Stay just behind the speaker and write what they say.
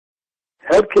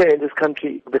healthcare in this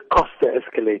country, the costs are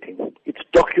escalating. It's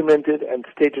documented and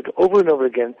stated over and over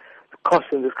again, the costs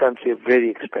in this country are very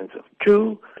expensive.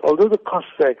 Two, although the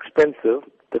costs are expensive,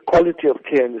 the quality of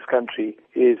care in this country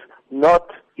is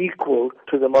not equal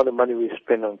to the amount of money we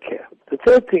spend on care. The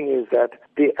third thing is that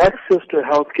the access to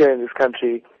healthcare in this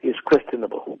country is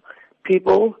questionable.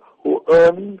 People who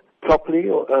earn properly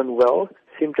or earn well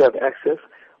seem to have access,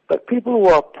 but people who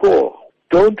are poor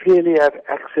don't really have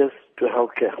access to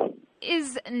healthcare.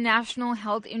 Is national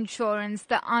health insurance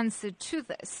the answer to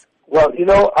this? Well,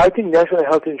 I think national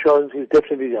health insurance is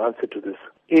definitely the answer to this.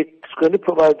 It's going to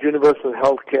provide universal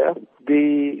health care.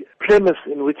 The premise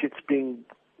in which it's being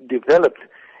developed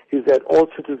is that all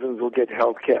citizens will get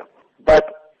health care.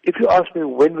 But if you ask me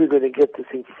when we're going to get this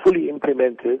thing fully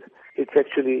implemented, it's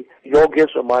actually your guess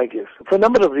or my guess. For a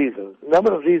number of reasons. A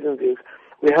number of reasons is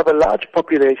we have a large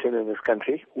population in this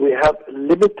country. We have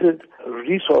limited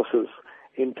resources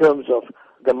in terms of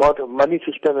the amount of money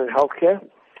to spend on health care.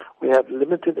 We have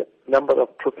limited number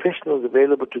of professionals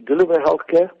available to deliver health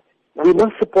care. We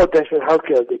must support national health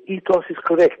care. The ethos is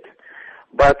correct.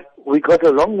 But we got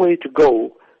a long way to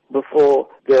go before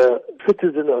the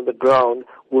citizen on the ground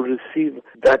will receive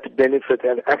that benefit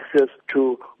and access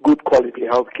to good quality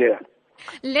health care.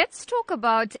 Let's talk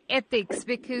about ethics,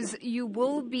 because you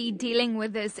will be dealing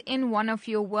with this in one of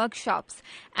your workshops.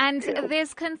 And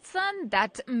there's concern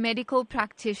that medical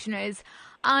practitioners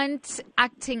aren't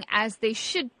acting as they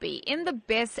should be in the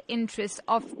best interest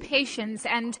of patients,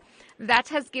 and that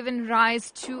has given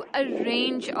rise to a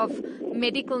range of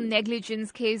medical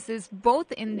negligence cases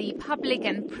both in the public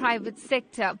and private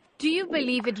sector. Do you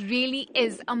believe it really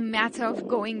is a matter of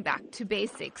going back to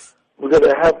basics? We're going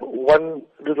to have one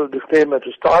little disclaimer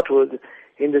to start with,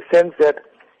 in the sense that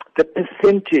the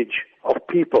percentage of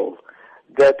people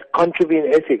that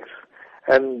contravene ethics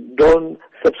and don't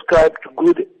subscribe to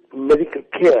good medical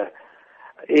care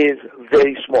is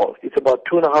very small. It's about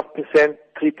 2.5%,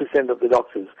 3% of the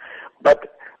doctors.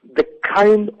 But the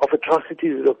kind of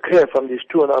atrocities that occur from these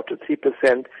 2.5% to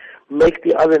 3% make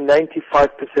the other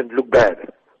 95% look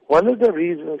bad. One of the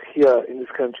reasons here in this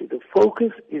country, the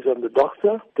focus is on the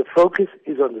doctor, the focus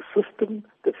is on the system,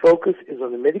 the focus is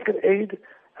on the medical aid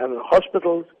and on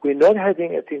hospitals. We're not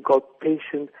having a thing called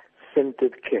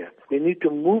patient-centered care. We need to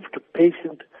move to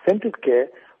patient-centered care,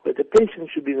 where the patient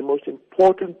should be the most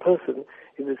important person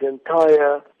in this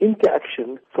entire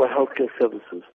interaction for healthcare services.